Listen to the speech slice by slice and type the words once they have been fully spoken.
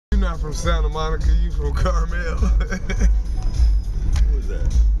not from Santa Monica, you from Carmel. Who is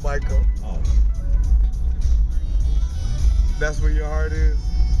that? Michael. Oh. That's where your heart is?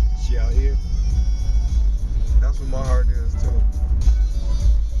 She out here? That's where my heart is too.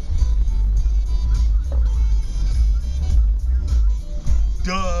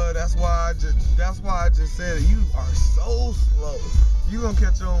 Duh, that's why I just said it. You are so slow. You gonna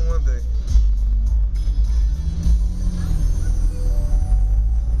catch on one day.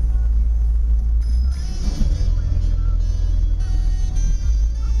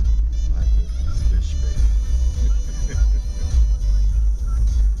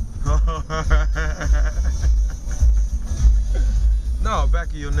 No, back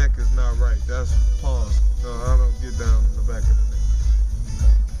of your neck is not right. That's pause. No, I don't get down on the back of the neck.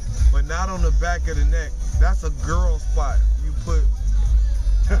 But not on the back of the neck. That's a girl spot.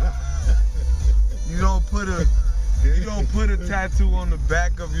 You don't put a tattoo on the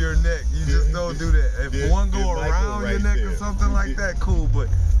back of your neck. You just don't do that. If one go around your neck or something like that, cool. But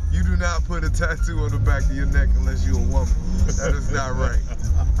you do not put a tattoo on the back of your neck unless you're a woman. That is not right.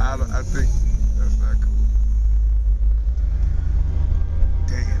 I think that's not cool.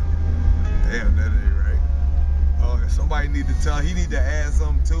 Damn, that ain't right. Oh, somebody need to he need to add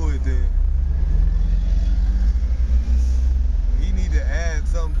something to it then. He need to add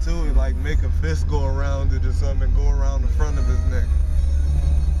something to it, like make a fist go around it or something and go around the front of his neck.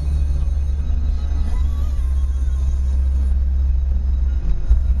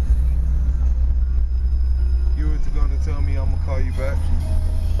 You were gonna tell me I'm gonna call you back?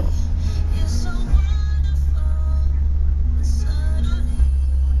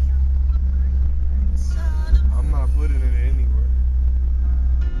 I'm not putting it anywhere.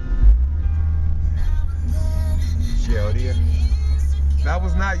 She out here? That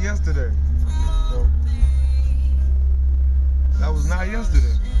was not yesterday. No. That was not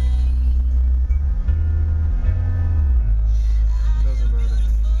yesterday. Doesn't matter.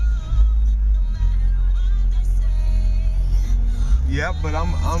 Yeah, but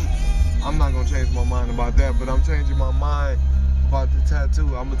I'm not gonna change my mind about that, but I'm changing my mind about the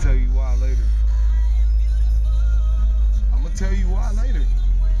tattoo. I'm gonna tell you why later. I'm gonna tell you why later.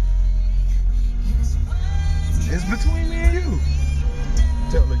 It's between me and you.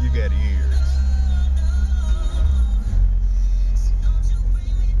 Tell her you got ears.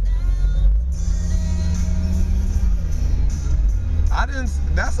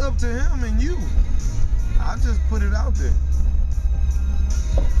 That's up to him and you. I just put it out there.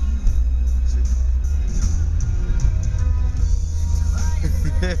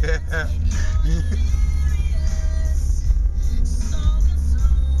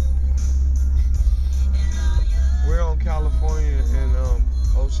 We're on California and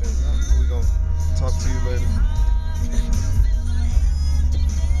Ocean. We're gonna talk to you later.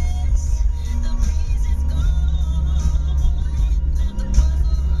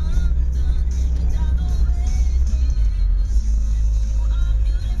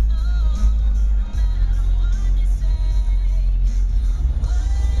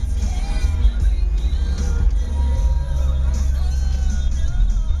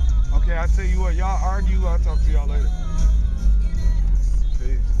 Okay, I tell you what, y'all argue, I'll talk to y'all later.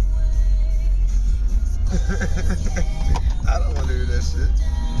 Peace. I don't want to hear that shit.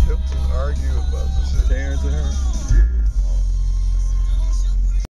 Them two argue about the shit. Terrence and her.